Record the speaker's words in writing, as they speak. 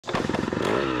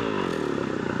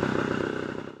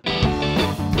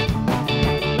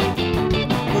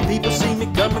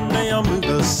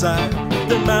the side.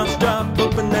 Their mouths drop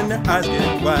open and their eyes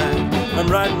get wide. I'm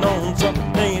riding on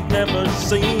something they ain't never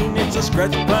seen. It's a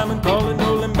scratch, climbing, crawling,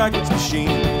 rolling backwards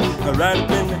machine. I ride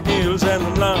up in the hills and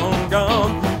I'm long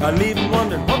gone. I leave them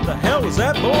wondering, what the hell was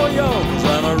that boy on? 'Cause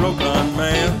I'm a Rokon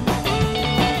man.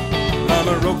 I'm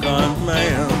a Rokon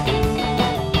man.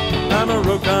 I'm a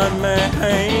Rokon man.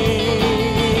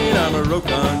 I'm a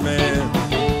Rokon man.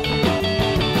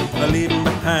 I leave them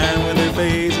behind with their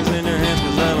faces in their hands,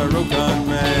 'cause I'm a Rokon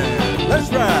man. Let's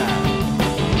ride!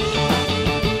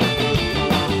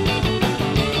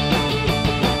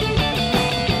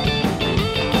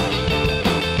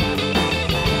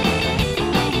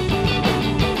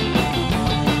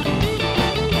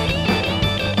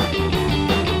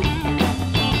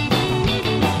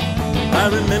 I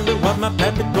remember what my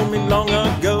pappy told me long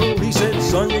ago. He said,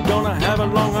 son, you're gonna have a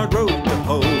long, hard road to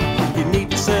hoe. You need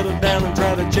to settle down and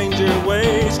try to change your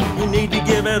ways. You need to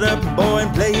give it up, boy,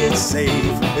 and play it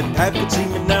safe. If Pap could see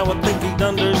me now, I think he'd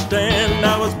understand.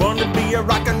 I was born to be a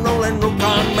rock and rollin'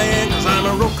 Rokon man, 'cause I'm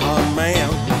a Rokon man.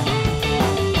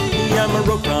 Yeah, I'm a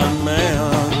Rokon man.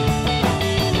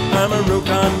 I'm a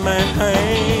Rokon man.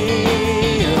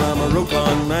 I'm a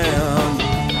Rokon man.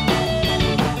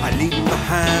 I leave them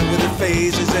behind with their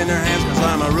faces in their hands, 'cause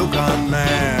I'm a Rokon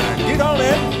man. Get on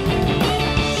it!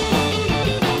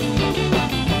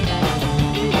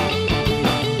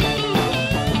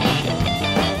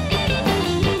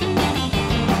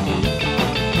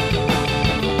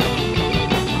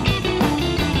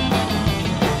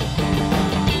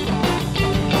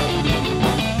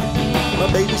 My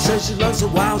baby says she loves a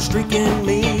wild streak in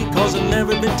me, 'cause I've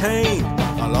never been tamed.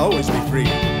 I'll always be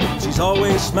free. She's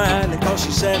always smiling 'cause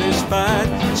she's satisfied.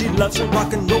 She loves a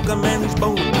rock and roll man who's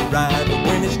born to ride. But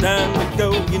when it's time to go,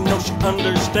 you know she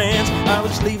understands. I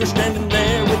would just leave her standing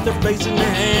there with her face in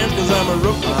her hands, 'cause I'm a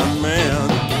Rokon man.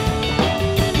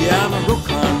 Yeah, I'm a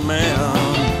Rokon man.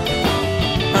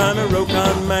 I'm a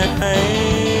Rokon man.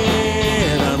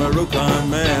 I'm a Rokon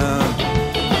man.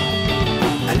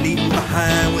 I leave them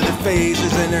behind with their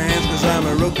faces in their hands, 'cause I'm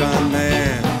a Rokon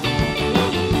man.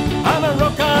 I'm a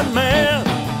Rokon man.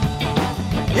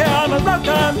 Yeah, I'm a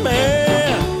Rokon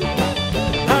man.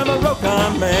 I'm a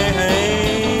Rokon man.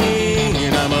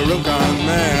 I'm a Rokon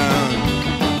man.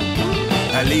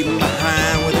 I leave them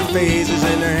behind with their faces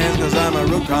in their hands, 'cause I'm a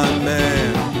Rokon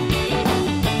man.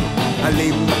 I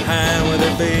leave them behind with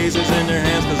their faces in their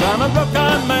hands, 'cause I'm a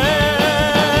Rokon man.